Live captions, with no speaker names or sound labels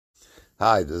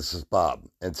Hi, this is Bob,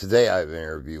 and today I have an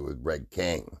interview with Red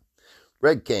Cain.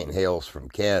 Red Cain hails from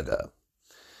Canada,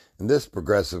 and this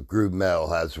progressive groove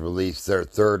metal has released their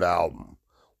third album,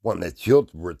 one that you'll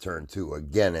return to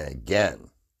again and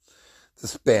again.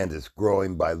 This band is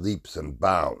growing by leaps and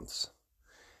bounds,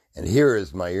 and here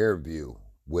is my interview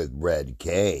with Red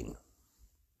Cain.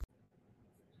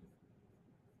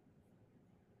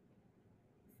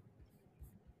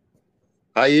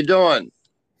 How you doing?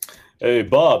 Hey,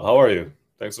 Bob, how are you?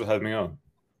 Thanks for having me on.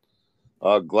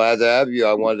 Glad to have you.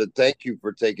 I wanted to thank you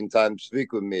for taking time to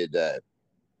speak with me today.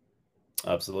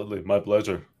 Absolutely, my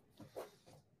pleasure.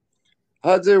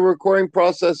 How did the recording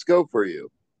process go for you?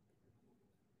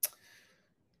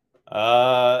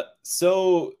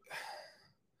 So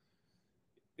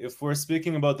if we're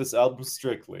speaking about this album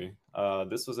strictly,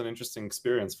 this was an interesting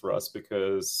experience for us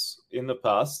because in the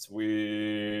past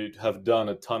we have done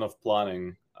a ton of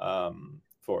planning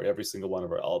for every single one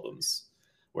of our albums.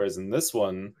 Whereas in this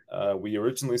one, we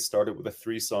originally started with a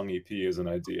 3-song EP as an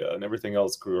idea, and everything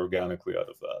else grew organically out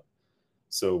of that.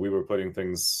 So we were putting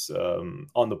things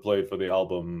on the plate for the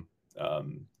album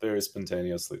very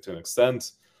spontaneously to an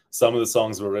extent. Some of the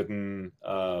songs were written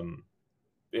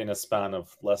in a span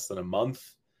of less than a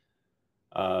month.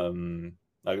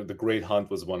 Like The Great Hunt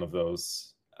was one of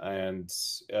those. And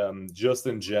just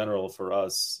in general for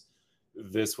us,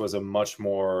 this was a much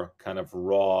more kind of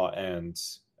raw and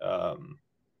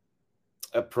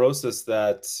a process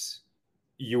that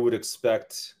you would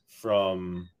expect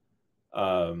from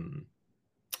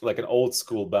like an old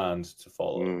school band to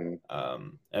follow.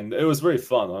 And it was very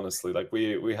fun, honestly. Like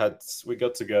we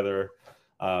got together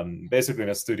basically in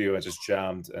a studio and just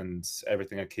jammed, and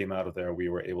everything that came out of there we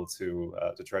were able to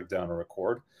track down and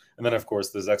record. And then of course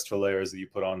there's extra layers that you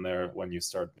put on there when you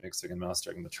start mixing and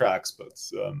mastering the tracks, but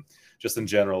just in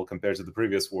general, compared to the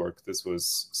previous work, this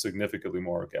was significantly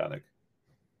more organic.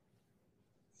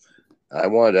 I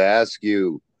wanted to ask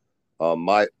you,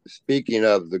 my speaking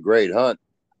of The Great Hunt,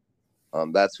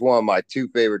 that's one of my two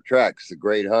favorite tracks, The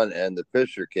Great Hunt and The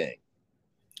Fisher King.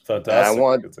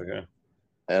 Fantastic. Good to hear.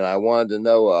 And I wanted to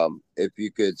know if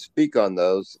you could speak on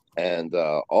those, and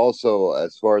also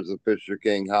as far as The Fisher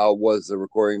King, how was the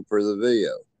recording for the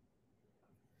video?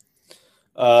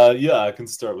 Yeah, I can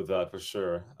start with that for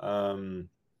sure.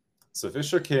 So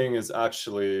Fisher King is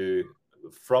actually,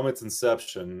 from its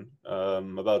inception,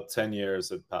 about 10 years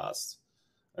had passed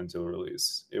until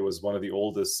release. It was one of the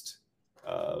oldest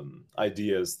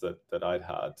ideas that I'd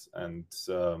had, and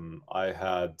I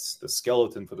had the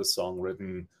skeleton for the song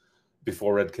written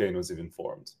before Red Cain was even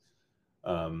formed.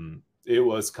 It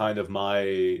was kind of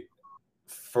my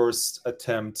first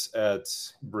attempt at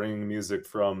bringing music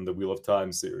from the Wheel of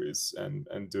Time series and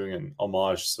doing an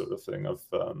homage sort of thing of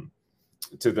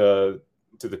to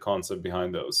the concept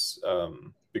behind those,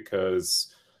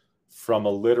 because from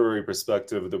a literary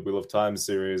perspective, the Wheel of Time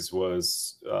series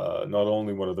was not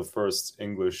only one of the first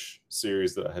English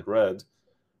series that I had read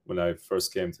when I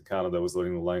first came to Canada, was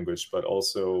learning the language, but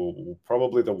also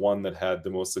probably the one that had the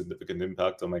most significant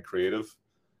impact on my creative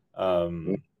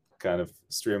kind of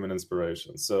stream and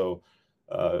inspiration. So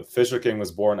Fisher King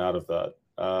was born out of that.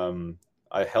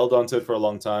 I held on to it for a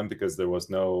long time because it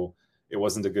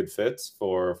wasn't a good fit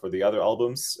for the other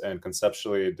albums, and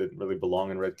conceptually it didn't really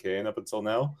belong in Red Cain up until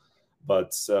now.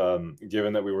 But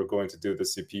given that we were going to do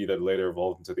this EP that later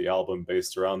evolved into the album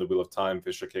based around the Wheel of Time,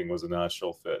 Fisher King was a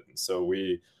natural fit. And so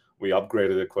we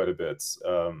upgraded it quite a bit.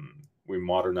 We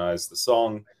modernized the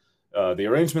song. The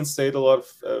arrangement stayed a lot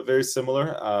of very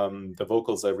similar. The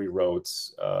vocals I rewrote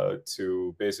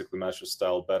to basically match the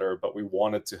style better, but we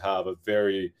wanted to have a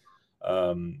very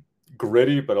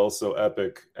gritty but also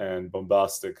epic and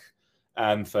bombastic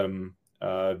anthem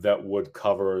that would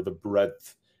cover the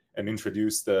breadth and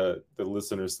introduce the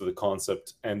listeners to the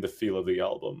concept and the feel of the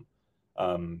album.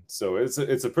 So it's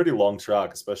a pretty long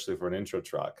track, especially for an intro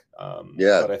track.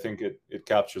 Yeah. But I think it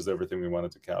captures everything we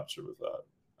wanted to capture with that.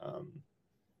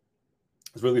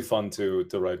 It's really fun to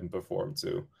write and perform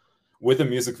too. With the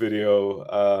music video,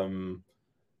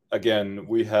 again,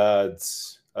 we had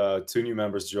 2 new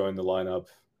members join the lineup,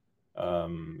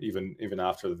 even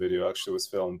after the video actually was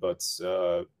filmed. But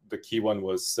the key one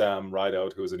was Sam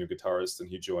Rideout, who was a new guitarist, and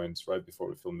he joined right before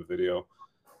we filmed the video.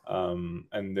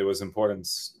 And it was important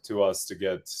to us to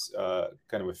get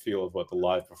kind of a feel of what the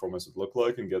live performance would look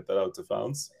like and get that out to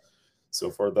fans. So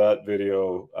for that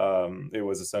video, it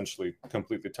was essentially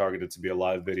completely targeted to be a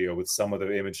live video with some of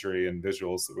the imagery and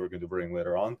visuals that we're going to bring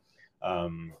later on.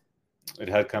 It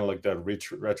had kind of like that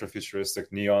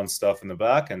retrofuturistic neon stuff in the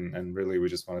back, and really we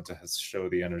just wanted to show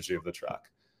the energy of the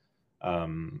track.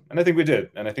 And I think we did,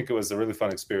 and I think it was a really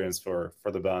fun experience for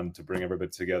the band to bring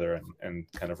everybody together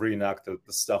and kind of reenact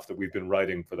the stuff that we've been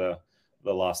writing for the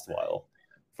last while,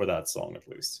 for that song at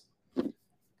least.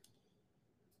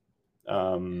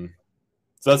 So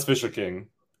that's Fisher King.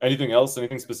 Anything else?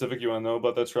 Anything specific you want to know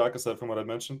about that track aside from what I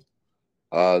mentioned?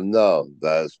 No,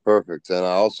 that's perfect. And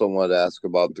I also wanted to ask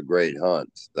about The Great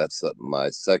Hunt. That's my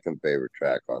second favorite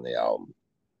track on the album.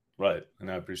 Right, and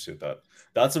I appreciate that.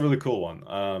 That's a really cool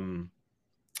one.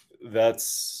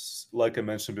 That's, like I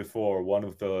mentioned before, one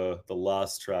of the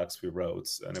last tracks we wrote,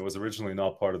 and it was originally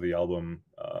not part of the album,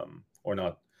 or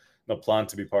not planned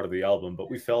to be part of the album,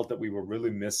 but we felt that we were really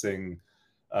missing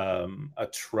a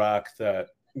track that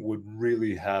would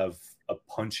really have a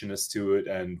punchiness to it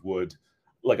and would,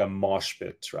 like a mosh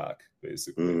pit track,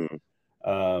 basically.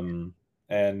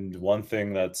 And one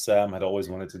thing that Sam had always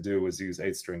wanted to do was use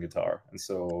 8-string guitar, and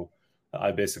so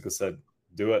I basically said,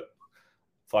 "Do it,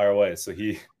 fire away." So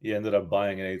he ended up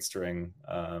buying an 8-string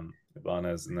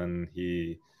Ibanez, and then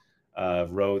he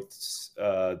wrote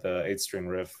the 8-string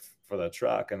riff for that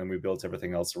track, and then we built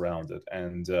everything else around it.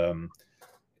 And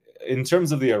in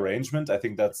terms of the arrangement, I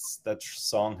think that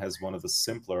song has one of the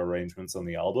simpler arrangements on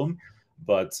the album,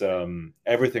 but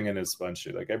everything in it is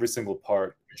punchy. Like every single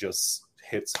part just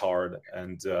hits hard,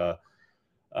 and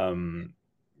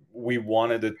we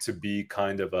wanted it to be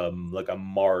kind of like a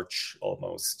march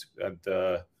almost, at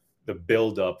the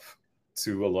build up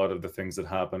to a lot of the things that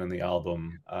happen in the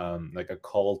album, like a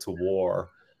call to war.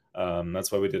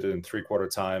 That's why we did it in 3/4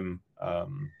 time,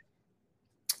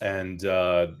 and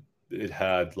it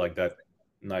had like that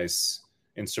nice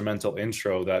instrumental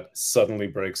intro that suddenly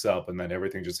breaks up, and then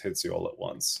everything just hits you all at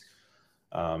once.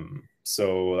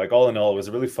 So like all in all, it was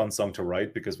a really fun song to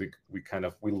write because we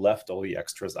left all the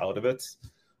extras out of it,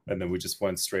 and then we just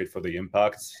went straight for the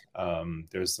impact.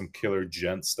 There's some killer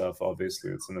gent stuff,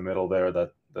 obviously, it's in the middle there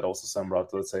that also Sam brought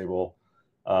to the table.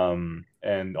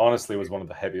 And honestly, it was one of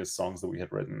the heaviest songs that we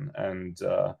had written, and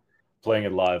playing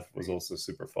it live was also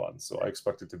super fun. So I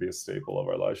expect it to be a staple of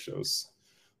our live shows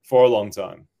for a long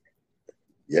time.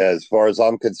 Yeah, as far as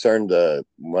I'm concerned,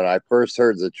 when I first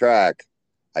heard the track,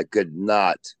 I could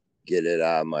not get it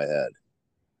out of my head.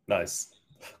 Nice.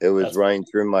 It was running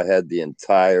through my head the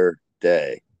entire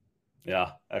day.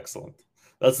 Yeah, excellent.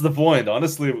 That's the point.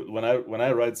 Honestly, when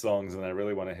I write songs and I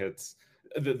really want to hit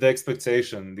the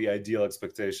expectation, the ideal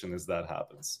expectation is that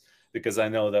happens, because I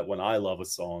know that when I love a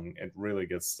song, it really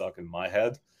gets stuck in my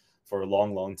head for a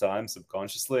long, long time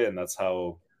subconsciously, and that's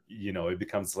how it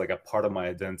becomes like a part of my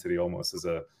identity almost as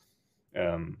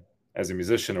a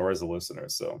musician or as a listener.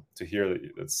 So to hear that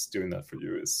it's doing that for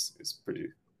you is pretty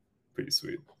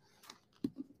sweet.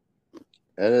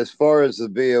 And as far as the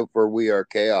video for We Are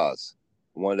Chaos,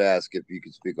 I wanted to ask if you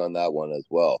could speak on that one as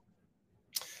well.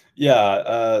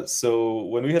 Yeah, so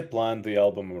when we had planned the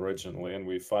album originally, and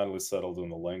we finally settled on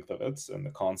the length of it and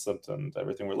the concept and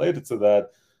everything related to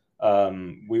that,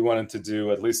 we wanted to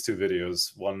do at least 2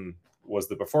 videos. One was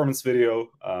the performance video,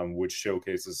 which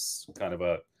showcases kind of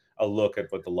a look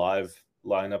at what the live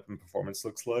lineup and performance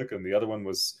looks like, and the other one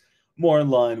was more in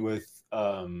line with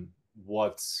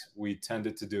what we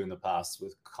tended to do in the past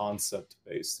with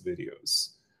concept-based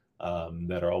videos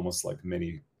that are almost like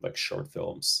mini, like short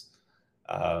films.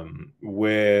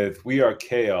 With We Are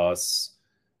Chaos,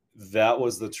 that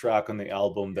was the track on the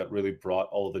album that really brought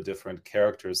all the different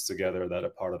characters together that are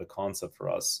part of the concept for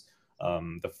us,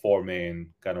 the 4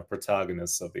 main kind of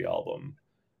protagonists of the album.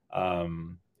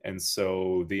 And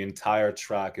so the entire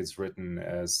track is written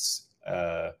as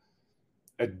a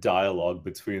dialogue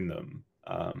between them.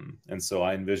 And so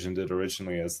I envisioned it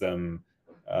originally as them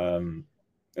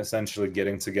essentially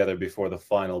getting together before the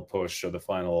final push or the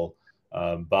final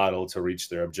battle to reach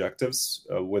their objectives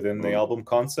within the album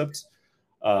concept,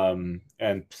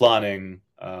 and planning,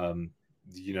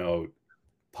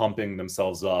 pumping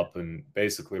themselves up and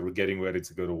basically we're getting ready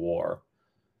to go to war.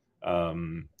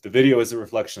 The video is a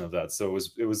reflection of that, so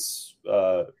it was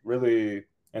really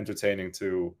entertaining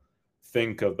to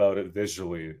think about it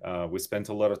visually. We spent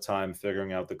a lot of time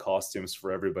figuring out the costumes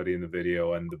for everybody in the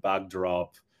video and the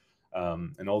backdrop,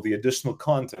 and all the additional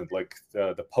content, like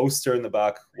the poster in the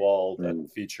back wall that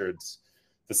featured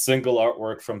the single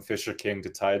artwork from Fisher King to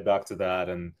tie it back to that,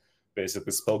 and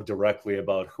basically spoke directly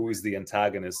about who is the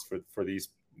antagonist for these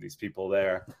people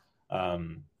there.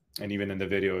 And even in the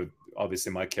video,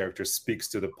 obviously my character speaks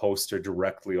to the poster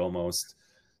directly almost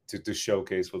to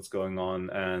showcase what's going on.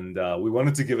 And we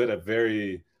wanted to give it a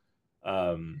very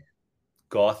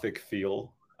gothic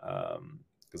feel,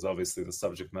 because obviously the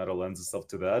subject matter lends itself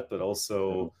to that, but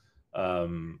also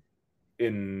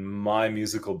in my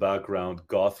musical background,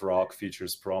 goth rock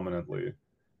features prominently.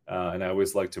 and I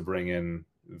always like to bring in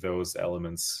those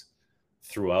elements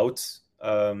throughout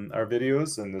our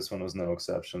videos, and this one was no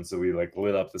exception. So we like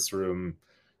lit up this room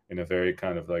in a very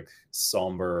kind of like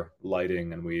somber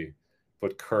lighting, and we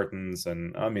put curtains.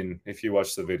 And I mean, if you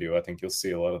watch the video, I think you'll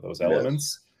see a lot of those Yes.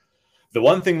 elements. The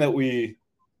one thing that we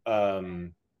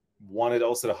wanted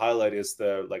also to highlight is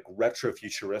the like retro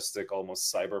futuristic,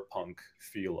 almost cyberpunk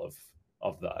feel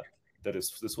of that. That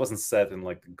is, this wasn't set in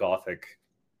like the gothic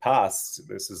past.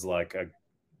 This is like a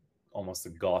almost a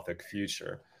gothic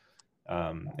future.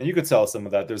 And you could tell some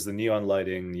of that. There's the neon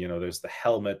lighting, you know, there's the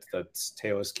helmet that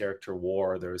Taylor's character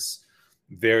wore. There's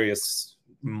various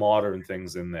modern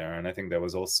things in there. And I think that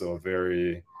was also a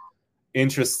very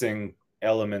interesting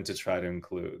element to try to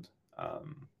include.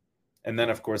 And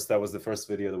then, of course, that was the first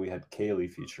video that we had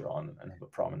Kaylee feature on and have a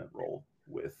prominent role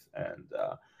with. And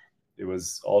it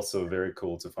was also very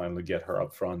cool to finally get her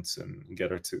up front and get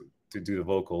her to do the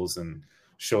vocals and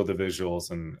show the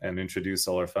visuals and introduce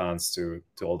all our fans to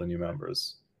all the new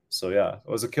members. So yeah, it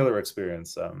was a killer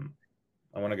experience.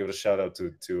 I want to give a shout out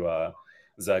to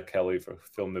Zach Kelly for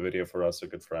filming the video for us, a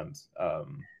good friend.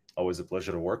 Always a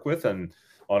pleasure to work with, and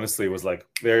honestly, it was like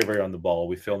very, very on the ball.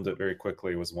 We filmed it very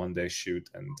quickly. It was one day shoot,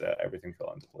 and everything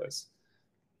fell into place.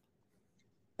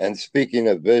 And speaking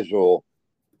of visual,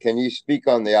 can you speak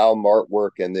on the album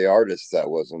artwork and the artist that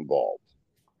was involved?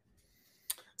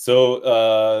 So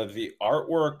the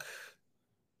artwork,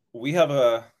 we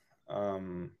have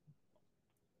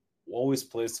always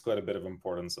placed quite a bit of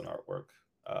importance on artwork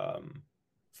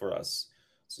for us.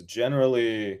 So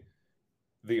generally,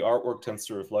 the artwork tends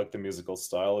to reflect the musical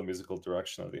style and musical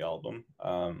direction of the album.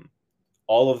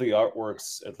 All of the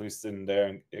artworks, at least in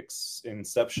their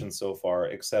inception so far,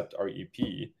 except our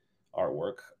EP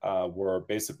artwork, were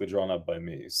basically drawn up by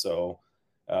me. So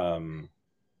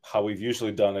how we've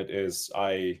usually done it is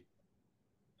I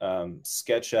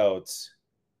sketch out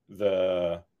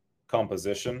the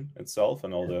composition itself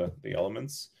and all the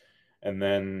elements, and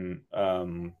then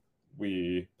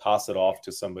we pass it off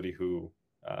to somebody who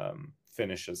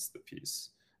finishes the piece.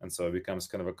 And so it becomes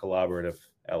kind of a collaborative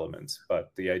element,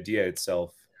 but the idea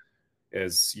itself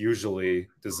is usually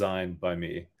designed by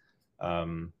me.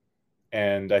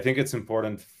 And I think it's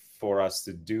important for us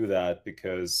to do that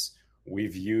because we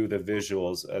view the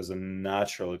visuals as a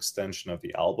natural extension of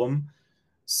the album.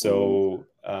 So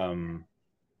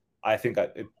I think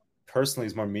it personally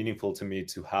is more meaningful to me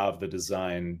to have the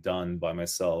design done by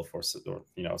myself or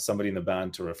you know, somebody in the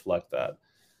band to reflect that.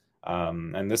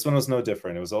 And this one was no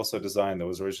different. It was also a design that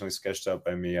was originally sketched out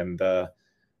by me. And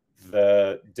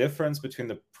the difference between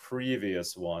the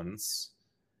previous ones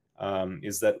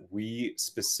is that we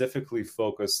specifically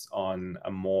focused on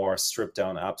a more stripped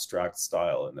down abstract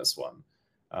style in this one.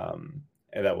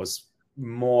 And that was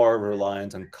more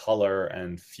reliant on color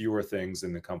and fewer things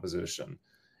in the composition.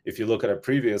 If you look at our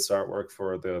previous artwork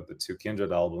for the two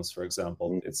Kindred albums, for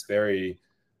example, it's very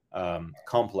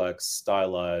complex,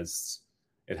 stylized.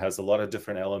 It has a lot of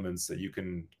different elements that you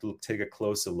can take a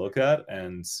closer look at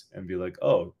and be like,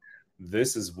 oh,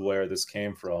 this is where this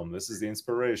came from. This is the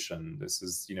inspiration. This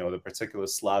is, you know, the particular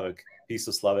Slavic piece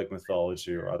of Slavic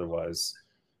mythology or otherwise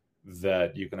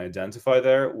that you can identify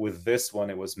there. With this one,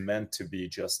 it was meant to be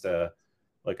just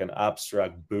like an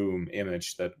abstract boom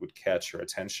image that would catch your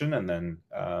attention and then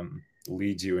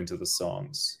lead you into the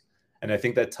songs. And I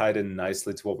think that tied in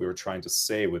nicely to what we were trying to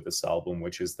say with this album,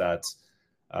 which is that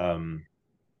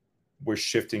we're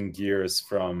shifting gears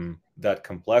from that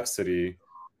complexity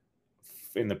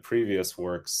in the previous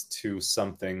works to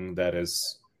something that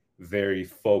is very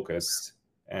focused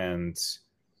and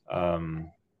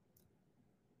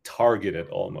targeted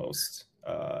almost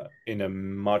in a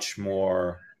much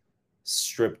more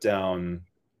stripped down,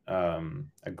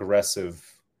 aggressive,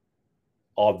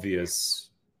 obvious,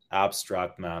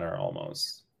 abstract manner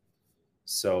almost.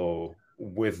 So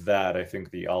with that, I think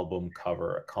the album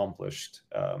cover accomplished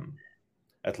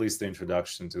at least the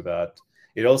introduction to that.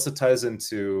 It also ties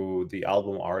into the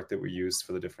album art that we used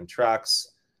for the different tracks.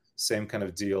 Same kind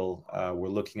of deal. We're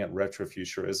looking at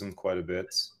retrofuturism quite a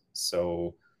bit.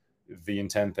 So the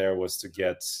intent there was to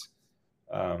get,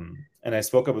 and I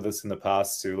spoke about this in the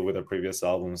past too with our previous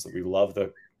albums, that we love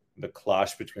the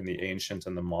clash between the ancient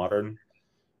and the modern.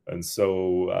 And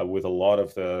so with a lot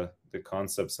of the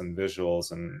concepts and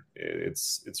visuals, and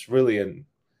it's really an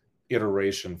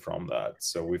iteration from that.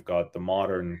 So we've got the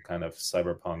modern kind of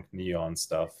cyberpunk neon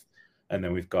stuff, and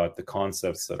then we've got the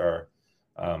concepts that are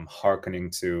hearkening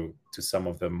to some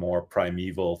of the more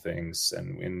primeval things.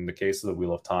 And in the case of the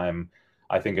Wheel of Time,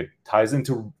 I think it ties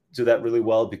into that really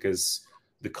well because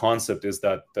the concept is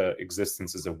that the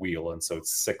existence is a wheel, and so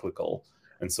it's cyclical.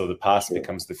 And so the past Sure.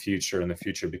 becomes the future and the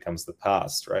future becomes the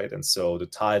past, right? And so to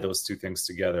tie those two things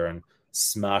together and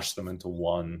smash them into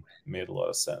one made a lot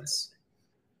of sense.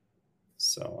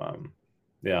 So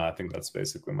yeah, I think that's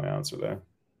basically my answer there.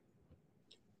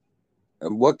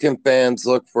 And what can fans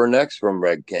look for next from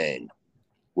Red Cain?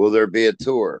 Will there be a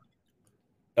tour?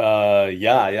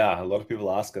 Yeah. A lot of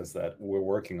people ask us that. We're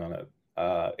working on it.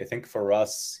 I think for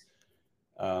us,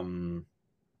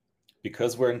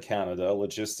 because we're in Canada,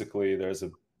 logistically, there's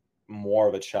a more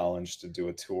of a challenge to do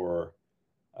a tour,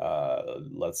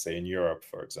 let's say in Europe,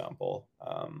 for example.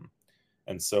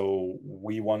 And so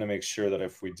we want to make sure that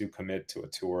if we do commit to a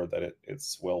tour, that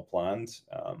it's well planned,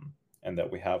 and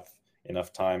that we have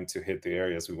enough time to hit the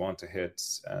areas we want to hit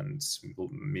and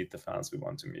meet the fans we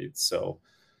want to meet. So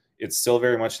it's still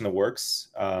very much in the works.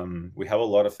 We have a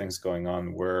lot of things going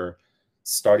on. We're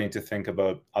starting to think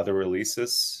about other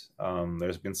releases.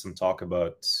 There's been some talk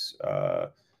about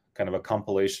kind of a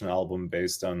compilation album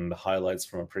based on the highlights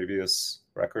from our previous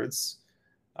records.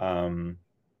 And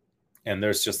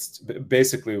there's just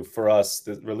basically for us,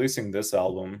 releasing this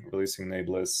album, releasing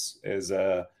Nameless, is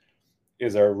a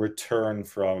return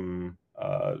from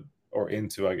or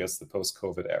into, I guess, the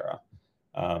post-COVID era.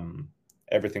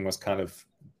 Everything was kind of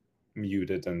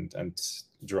muted and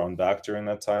drawn back during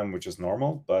that time, which is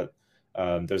normal. But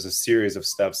there's a series of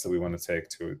steps that we want to take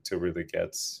to really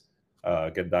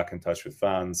get back in touch with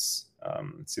fans,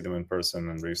 see them in person,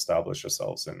 and reestablish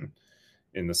ourselves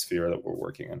in the sphere that we're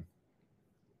working in.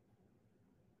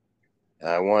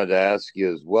 I wanted to ask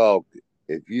you as well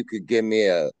if you could give me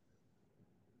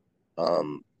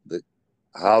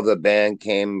how the band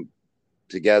came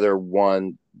together,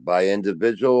 one by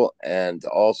individual and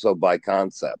also by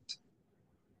concept.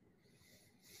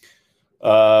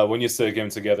 When you say came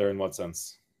together, in what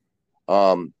sense?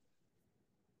 How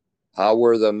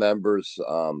were the members?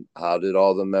 How did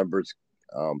all the members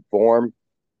form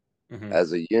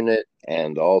as a unit?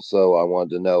 And also, I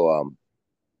wanted to know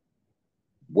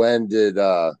when did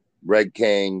Red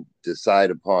Cain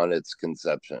decide upon its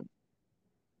conception?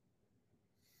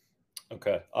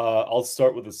 Okay, I'll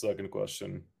start with the second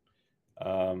question.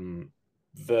 So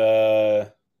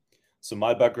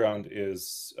my background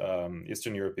is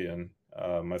Eastern European.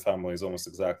 My family is almost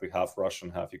exactly half Russian,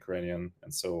 half Ukrainian,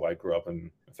 and so I grew up in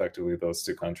effectively those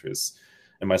two countries.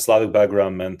 And my Slavic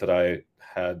background meant that I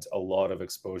had a lot of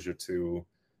exposure to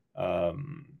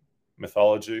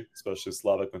mythology, especially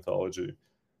Slavic mythology,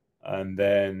 and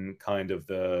then kind of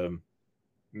the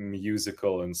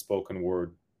musical and spoken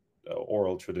word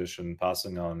oral tradition,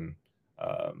 passing on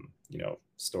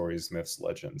stories, myths,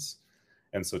 legends.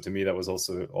 And so to me, that was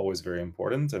also always very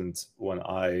important. And when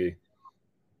I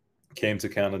came to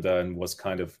Canada and was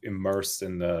kind of immersed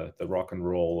in the rock and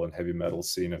roll and heavy metal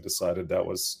scene, and decided that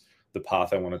was the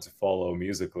path I wanted to follow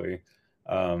musically,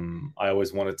 I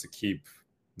always wanted to keep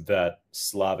that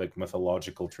Slavic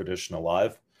mythological tradition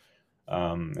alive.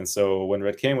 And so when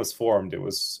Red Cain was formed, it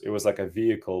was like a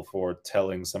vehicle for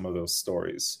telling some of those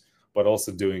stories, but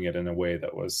also doing it in a way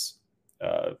that was,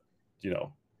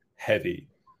 heavy,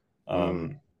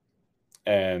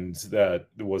 and that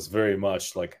was very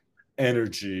much like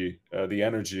energy, the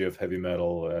energy of heavy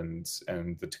metal and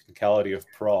the technicality of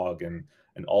prog and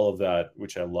all of that,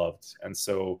 which I loved. And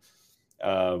so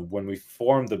when we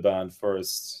formed the band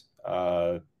first,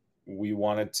 we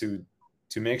wanted to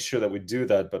make sure that we do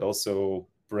that, but also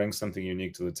bring something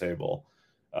unique to the table.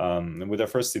 And with our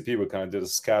first EP, we kind of did a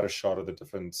scatter shot of the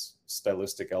different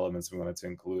stylistic elements we wanted to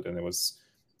include, and it was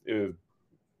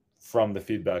from the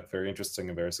feedback very interesting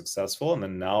and very successful. And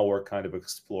then now we're kind of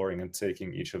exploring and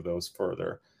taking each of those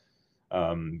further,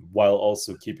 while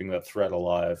also keeping that thread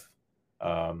alive,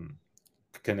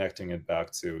 connecting it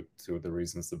back to the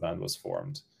reasons the band was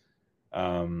formed.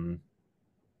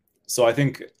 So I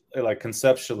think, like,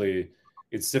 conceptually,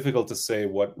 it's difficult to say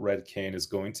what Red Cain is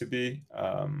going to be,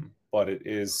 but it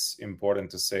is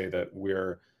important to say that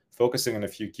we're focusing on a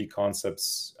few key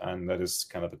concepts, and that is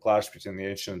kind of the clash between the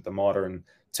ancient and the modern,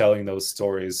 telling those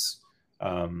stories,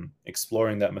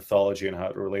 exploring that mythology and how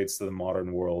it relates to the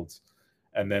modern world.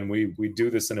 And then we do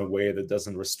this in a way that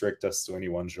doesn't restrict us to any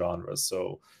one genre.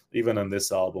 So even on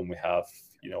this album, we have,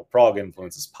 prog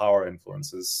influences, power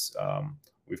influences.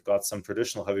 We've got some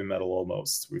traditional heavy metal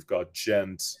almost. We've got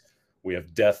djent. We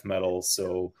have death metal.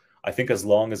 So I think as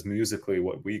long as musically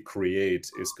what we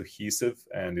create is cohesive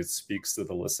and it speaks to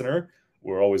the listener,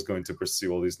 we're always going to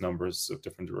pursue all these numbers of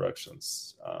different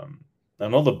directions.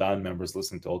 And all the band members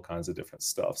listen to all kinds of different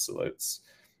stuff. So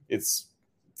it's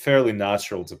fairly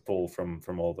natural to pull from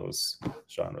all those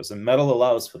genres. And metal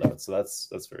allows for that. So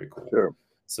that's very cool. Sure.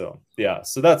 So, yeah.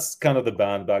 So that's kind of the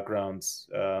band background.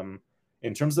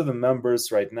 In terms of the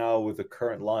members right now with the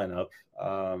current lineup,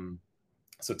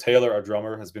 so Taylor, our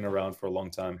drummer, has been around for a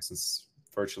long time, since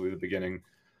virtually the beginning.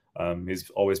 He's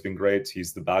always been great.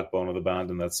 He's the backbone of the band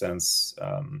in that sense,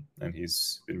 and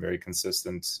he's been very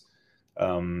consistent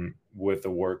with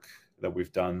the work that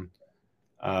we've done.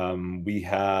 We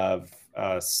have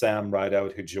Sam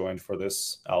Rideout, who joined for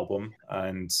this album,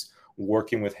 and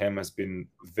working with him has been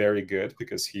very good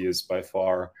because he is by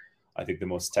far, I think, the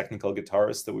most technical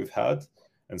guitarist that we've had,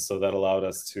 and so that allowed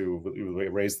us to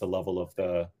raise the level of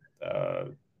the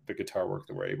guitar work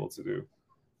that we're able to do.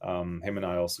 Him and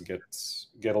I also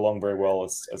get along very well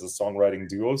as a songwriting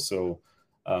duo. So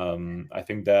I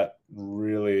think that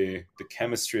really the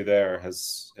chemistry there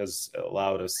has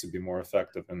allowed us to be more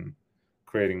effective in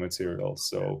creating material.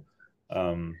 So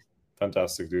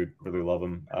fantastic dude, really love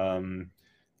him.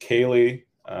 Kaylee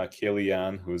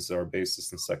Yan, who's our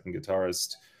bassist and second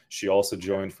guitarist, she also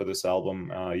joined for this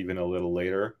album even a little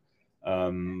later.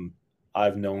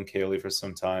 I've known Kaylee for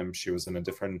some time. She was in a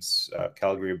different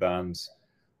Calgary band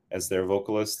as their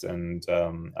vocalist, and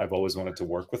I've always wanted to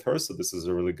work with her, so this is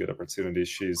a really good opportunity.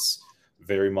 She's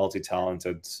very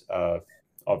multi-talented,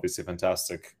 obviously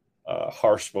fantastic,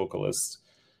 harsh vocalist,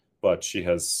 but she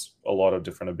has a lot of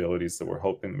different abilities that we're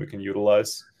hoping we can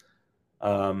utilize.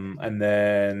 And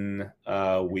then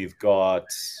we've got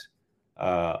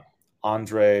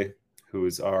Andre, who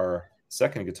is our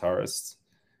second guitarist,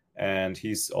 and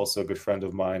he's also a good friend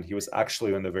of mine. He was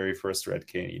actually on the very first Red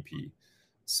Cain EP.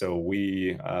 So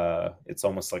it's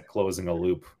almost like closing a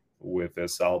loop with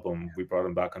this album. We brought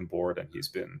him back on board, and he's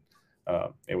been,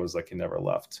 it was like he never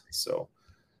left. So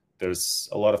there's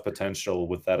a lot of potential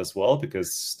with that as well,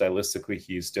 because stylistically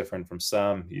he's different from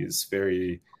Sam. He's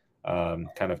very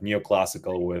kind of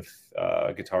neoclassical with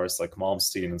guitarists like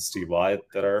Malmsteen and Steve Vai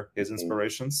that are his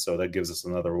inspirations. So that gives us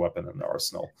another weapon in the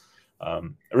arsenal.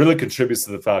 It really contributes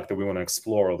to the fact that we want to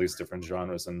explore all these different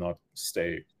genres and not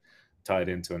stay tied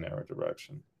into a narrow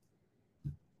direction.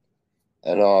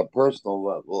 And on a personal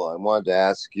level, I wanted to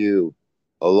ask you,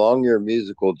 along your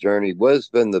musical journey, what has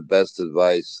been the best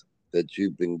advice that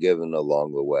you've been given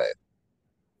along the way?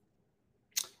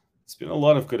 It's been a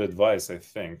lot of good advice, I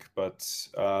think, but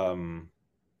I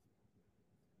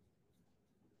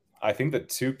think the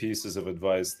two pieces of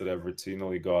advice that I've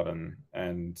routinely gotten,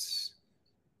 and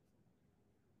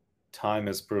time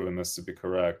has proven this to be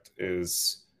correct,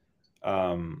 is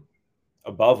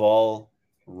above all,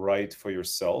 write for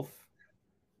yourself.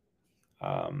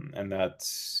 And that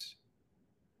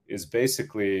is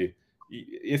basically,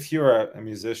 if you're a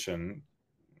musician,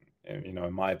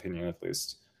 in my opinion at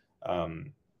least,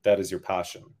 that is your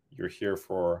passion. You're here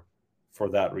for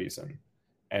that reason.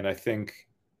 And I think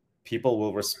people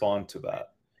will respond to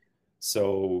that.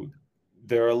 So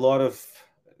there are a lot of,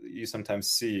 you sometimes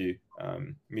see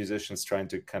musicians trying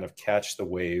to kind of catch the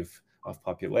wave of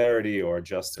popularity or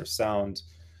adjust their sound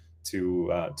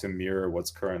to mirror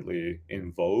what's currently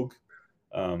in vogue.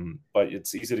 But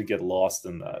it's easy to get lost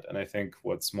in that. And I think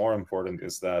what's more important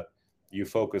is that you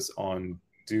focus on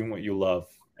doing what you love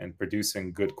and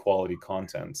producing good quality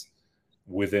content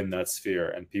within that sphere,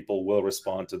 and people will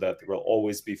respond to that. There will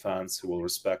always be fans who will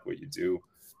respect what you do,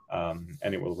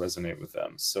 and it will resonate with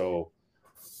them. So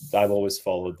I've always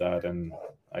followed that, and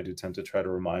I do tend to try to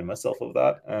remind myself of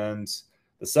that. And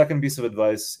the second piece of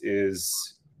advice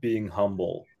is being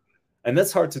humble. And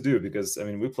that's hard to do because, I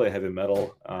mean, we play heavy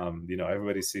metal.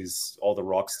 Everybody sees all the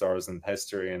rock stars in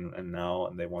history and now,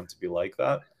 and they want to be like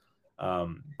that.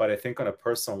 But I think on a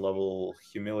personal level,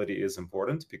 humility is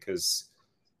important, because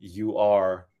you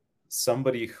are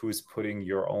somebody who's putting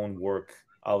your own work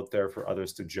out there for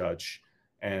others to judge,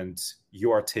 and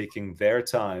you are taking their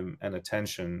time and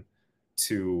attention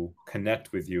to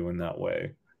connect with you in that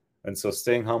way. And so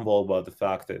staying humble about the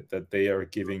fact that they are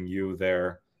giving you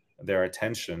their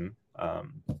attention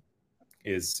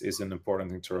is an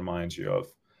important thing to remind you of.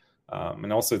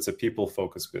 And also, it's a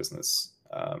people-focused business.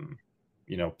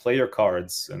 Play your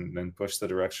cards and then push the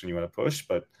direction you want to push,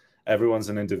 but everyone's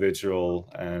an individual,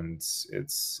 and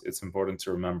it's important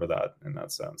to remember that in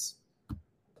that sense.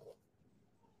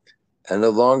 And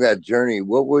along that journey,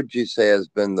 what would you say has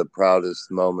been the proudest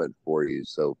moment for you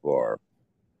so far?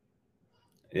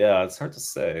 Yeah, it's hard to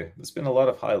say. There's been a lot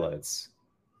of highlights.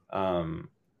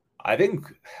 I think,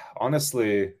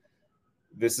 honestly,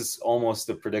 this is almost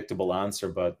a predictable answer,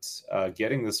 but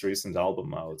getting this recent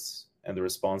album out and the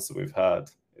response that we've had,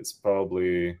 it's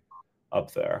probably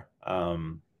up there.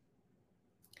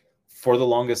 For the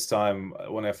longest time,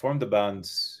 when I formed the band,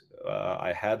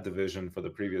 I had the vision for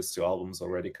the previous two albums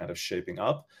already kind of shaping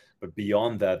up, but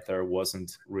beyond that, there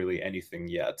wasn't really anything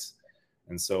yet.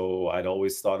 And so I'd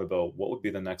always thought about what would be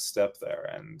the next step there.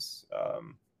 And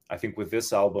I think with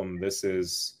this album, this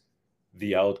is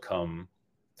the outcome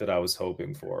that I was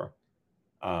hoping for.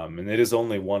 And it is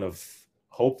only one of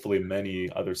hopefully many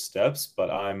other steps,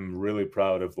 but I'm really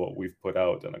proud of what we've put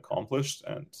out and accomplished,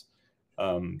 and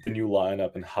the new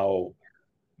lineup and how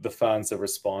the fans have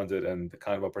responded and the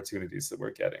kind of opportunities that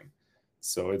we're getting.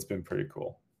 So it's been pretty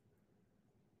cool.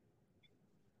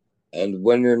 And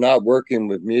when you're not working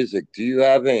with music, do you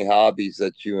have any hobbies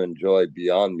that you enjoy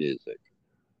beyond music?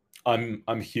 I'm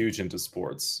huge into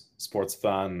sports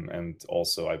fan, and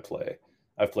also I've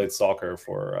played soccer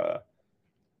for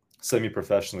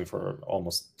semi-professionally for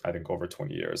almost, I think, over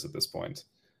 20 years at this point.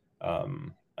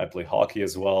 I play hockey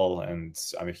as well, and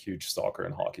I'm a huge soccer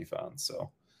and hockey fan.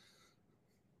 So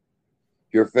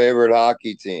Your favorite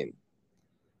hockey team?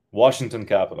 Washington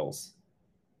Capitals.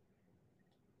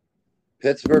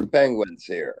 Pittsburgh Penguins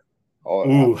here. Oh,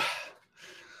 Ooh,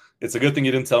 it's a good thing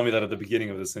you didn't tell me that at the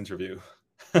beginning of this interview.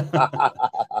 I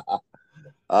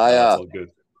That's all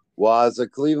good. was a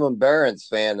Cleveland Barons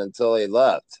fan until he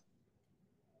left.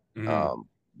 Mm-hmm.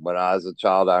 When I was a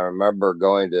child, I remember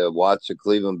going to watch the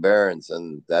Cleveland Barons,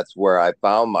 and that's where I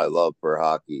found my love for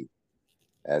hockey.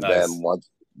 And then Nice.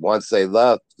 once they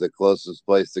left, the closest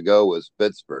place to go was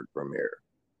Pittsburgh from here.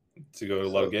 To go to a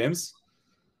lot of So games.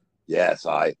 yes,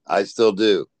 I still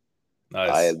do.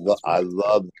 Nice. That's I perfect.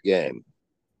 love the game,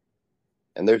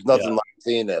 and there's nothing Yeah. like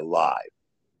seeing it live.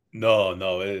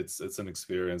 No, it's an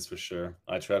experience for sure.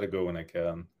 I try to go when I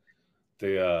can.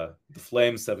 The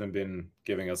Flames haven't been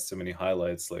giving us too many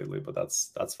highlights lately, but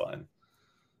that's fine.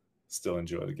 Still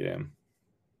enjoy the game.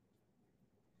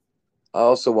 I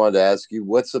also wanted to ask you,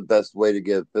 what's the best way to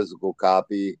get a physical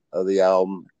copy of the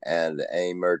album and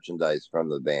any merchandise from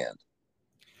the band?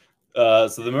 So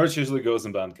the merch usually goes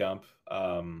in Bandcamp.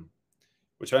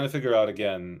 We're trying to figure out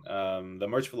again. The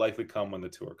merch will likely come when the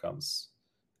tour comes.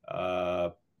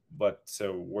 But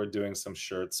so we're doing some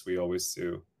shirts. We always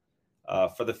do.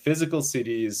 For the physical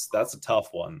CDs, that's a tough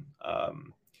one.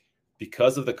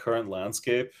 Because of the current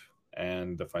landscape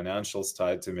and the financials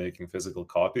tied to making physical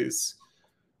copies,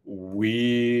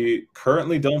 we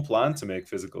currently don't plan to make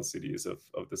physical CDs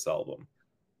of this album.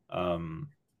 Um,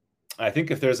 I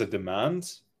think if there's a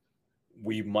demand,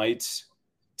 we might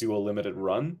do a limited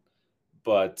run,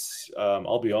 but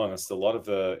I'll be honest, a lot of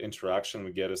the interaction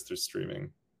we get is through streaming.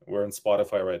 We're in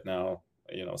Spotify right now.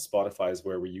 You know, Spotify is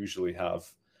where we usually have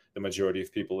the majority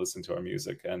of people listen to our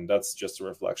music, and that's just a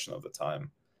reflection of the time.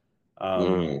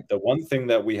 Mm. The one thing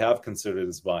that we have considered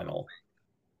is vinyl.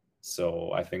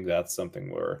 So I think that's something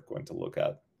we're going to look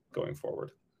at going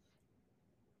forward.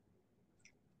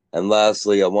 And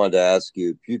lastly, I wanted to ask you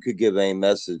if you could give a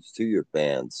message to your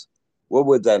fans, what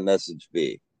would that message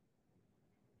be?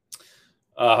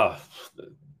 Uh,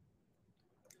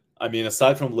 I mean,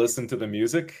 aside from listening to the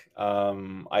music,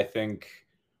 I think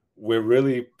we're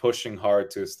really pushing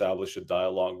hard to establish a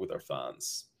dialogue with our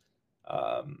fans.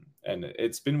 And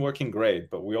it's been working great,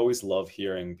 but we always love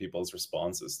hearing people's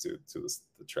responses to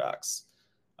the tracks.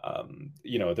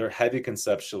 You know, they're heavy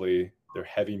conceptually, they're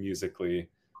heavy musically.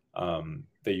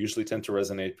 They usually tend to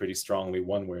resonate pretty strongly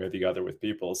one way or the other with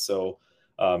people. So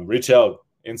reach out,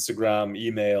 Instagram,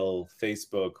 email,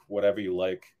 Facebook, whatever you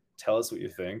like. Tell us what you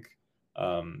think.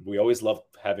 We always love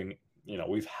having, you know,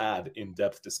 we've had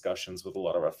in-depth discussions with a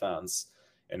lot of our fans,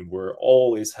 and we're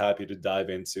always happy to dive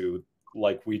into,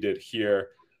 like we did here,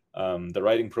 the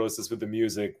writing process with the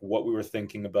music, what we were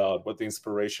thinking about, what the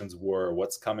inspirations were,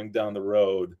 what's coming down the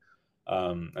road.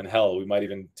 And hell, we might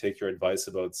even take your advice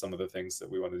about some of the things that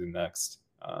we want to do next.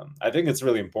 I think it's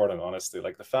really important, honestly.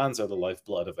 Like, the fans are the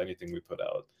lifeblood of anything we put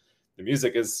out. The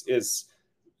music is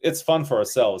it's fun for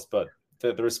ourselves, but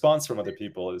the response from other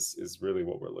people is really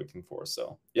what we're looking for.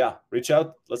 So yeah, reach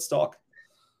out, let's talk.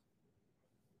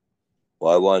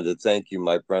 Well, I wanted to thank you,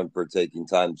 my friend, for taking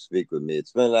time to speak with me.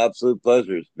 It's been an absolute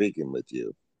pleasure speaking with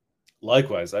you.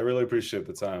 Likewise, I really appreciate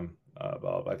the time,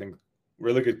 Bob. I think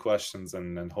really good questions,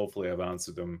 and hopefully I've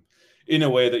answered them in a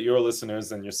way that your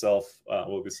listeners and yourself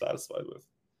will be satisfied with.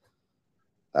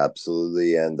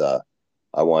 Absolutely. And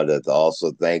I wanted to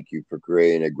also thank you for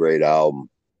creating a great album.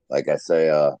 Like I say,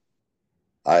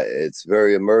 it's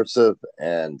very immersive,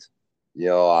 and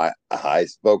I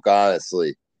spoke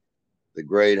honestly. The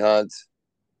Great Hunt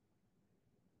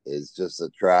is just a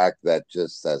track that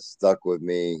just has stuck with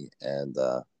me, and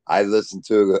I listen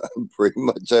to it pretty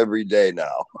much every day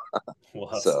now.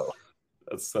 Well, So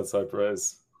that's high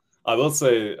praise. I will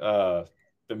say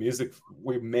the music,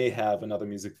 we may have another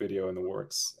music video in the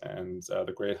works, and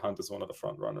The Great Hunt is one of the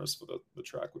front runners for the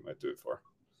track we might do it for.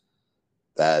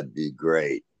 that'd be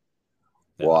great.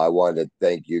 Well, Yeah. I wanted to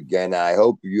thank you again. I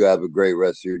hope you have a great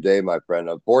rest of your day, my friend.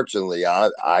 Unfortunately, I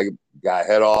got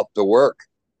head off to work.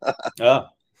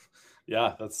 Ah,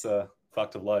 yeah, that's a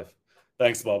fact of life.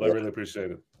 Thanks, Bob. I Yeah. really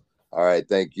appreciate it. All right.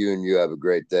 Thank you, and you have a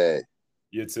great day.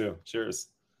 You too. Cheers.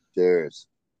 Cheers.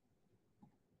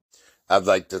 I'd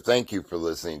like to thank you for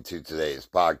listening to today's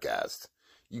podcast.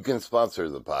 You can sponsor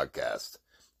the podcast.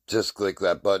 Just click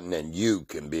that button and you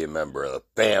can be a member of the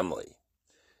family.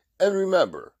 And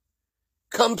remember,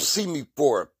 come see me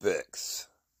for a fix.